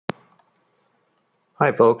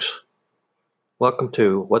Hi, folks. Welcome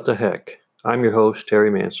to What the Heck. I'm your host, Terry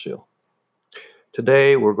Mansfield.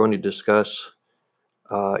 Today, we're going to discuss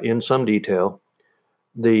in some detail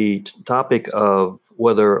the topic of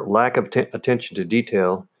whether lack of attention to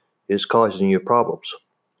detail is causing you problems.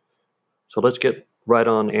 So let's get right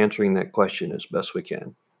on answering that question as best we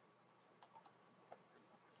can.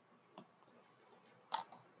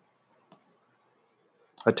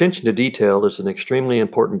 Attention to detail is an extremely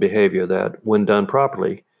important behavior that, when done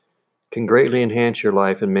properly, can greatly enhance your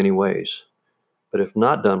life in many ways. But if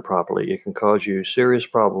not done properly, it can cause you serious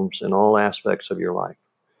problems in all aspects of your life.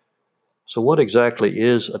 So what exactly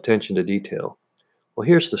is attention to detail? Well,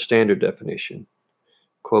 here's the standard definition.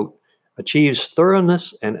 Quote, achieves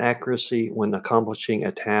thoroughness and accuracy when accomplishing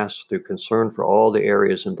a task through concern for all the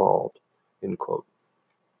areas involved, end quote.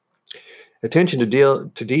 Attention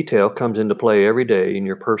to detail comes into play every day in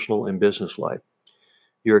your personal and business life.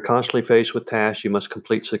 You are constantly faced with tasks you must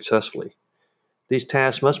complete successfully. These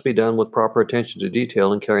tasks must be done with proper attention to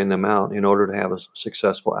detail and carrying them out in order to have a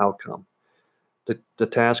successful outcome. The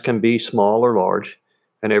task can be small or large,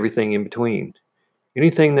 and everything in between.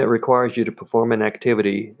 Anything that requires you to perform an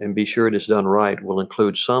activity and be sure it is done right will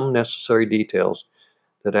include some necessary details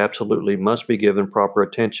that absolutely must be given proper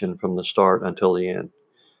attention from the start until the end.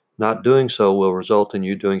 Not doing so will result in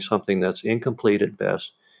you doing something that's incomplete at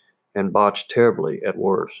best and botched terribly at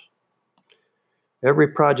worst. Every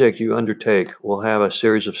project you undertake will have a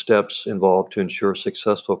series of steps involved to ensure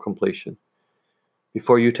successful completion.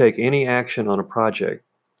 Before you take any action on a project,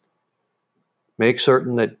 make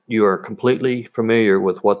certain that you are completely familiar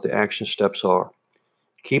with what the action steps are.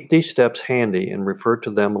 Keep these steps handy and refer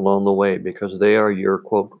to them along the way because they are your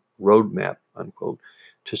quote roadmap unquote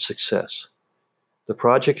to success. The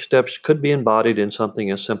project steps could be embodied in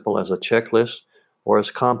something as simple as a checklist or as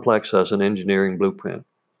complex as an engineering blueprint.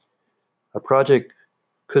 A project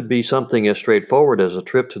could be something as straightforward as a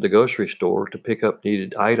trip to the grocery store to pick up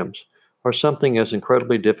needed items, or something as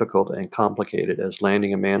incredibly difficult and complicated as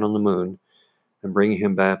landing a man on the moon and bringing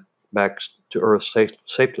him back to Earth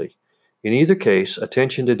safely. In either case,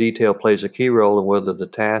 attention to detail plays a key role in whether the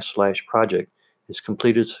task/project is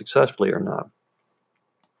completed successfully or not.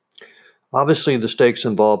 Obviously, the stakes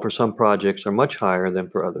involved for some projects are much higher than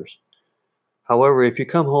for others. However, if you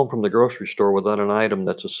come home from the grocery store without an item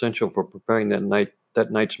that's essential for preparing that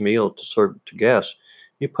night's meal to serve to guests,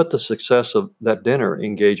 you put the success of that dinner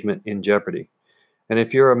engagement in jeopardy. And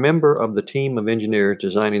if you're a member of the team of engineers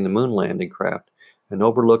designing the moon landing craft and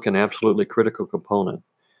overlook an absolutely critical component,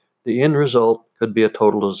 the end result could be a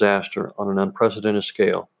total disaster on an unprecedented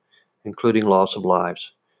scale, including loss of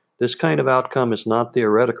lives. This kind of outcome is not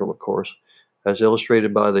theoretical, of course, as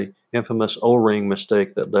illustrated by the infamous O-ring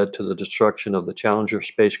mistake that led to the destruction of the Challenger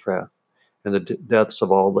spacecraft and the deaths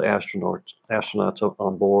of all the astronauts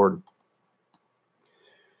on board.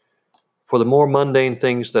 For the more mundane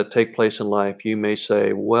things that take place in life, you may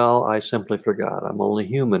say, well, I simply forgot. I'm only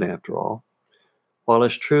human after all. While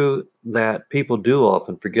it's true that people do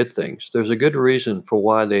often forget things, there's a good reason for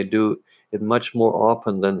why they do it much more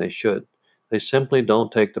often than they should. They simply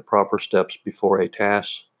don't take the proper steps before a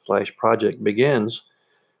task/project begins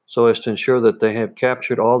so as to ensure that they have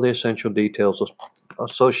captured all the essential details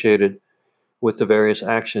associated with the various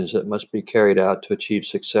actions that must be carried out to achieve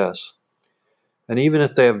success. And even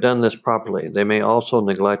if they have done this properly, they may also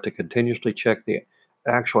neglect to continuously check the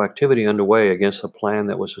actual activity underway against the plan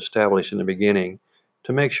that was established in the beginning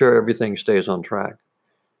to make sure everything stays on track.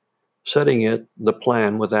 Setting the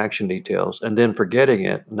plan with action details, and then forgetting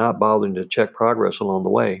it, not bothering to check progress along the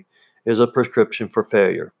way, is a prescription for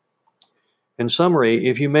failure. In summary,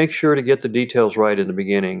 if you make sure to get the details right in the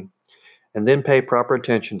beginning, and then pay proper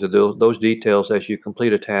attention to those details as you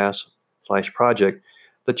complete a task/project,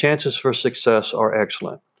 the chances for success are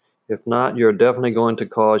excellent. If not, you're definitely going to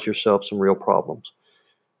cause yourself some real problems.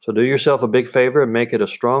 So do yourself a big favor and make it a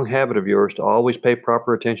strong habit of yours to always pay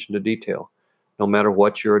proper attention to detail, no matter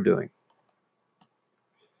what you're doing.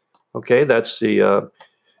 Okay, that's the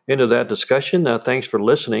end of that discussion. Thanks for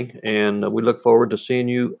listening, and we look forward to seeing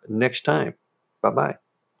you next time. Bye-bye.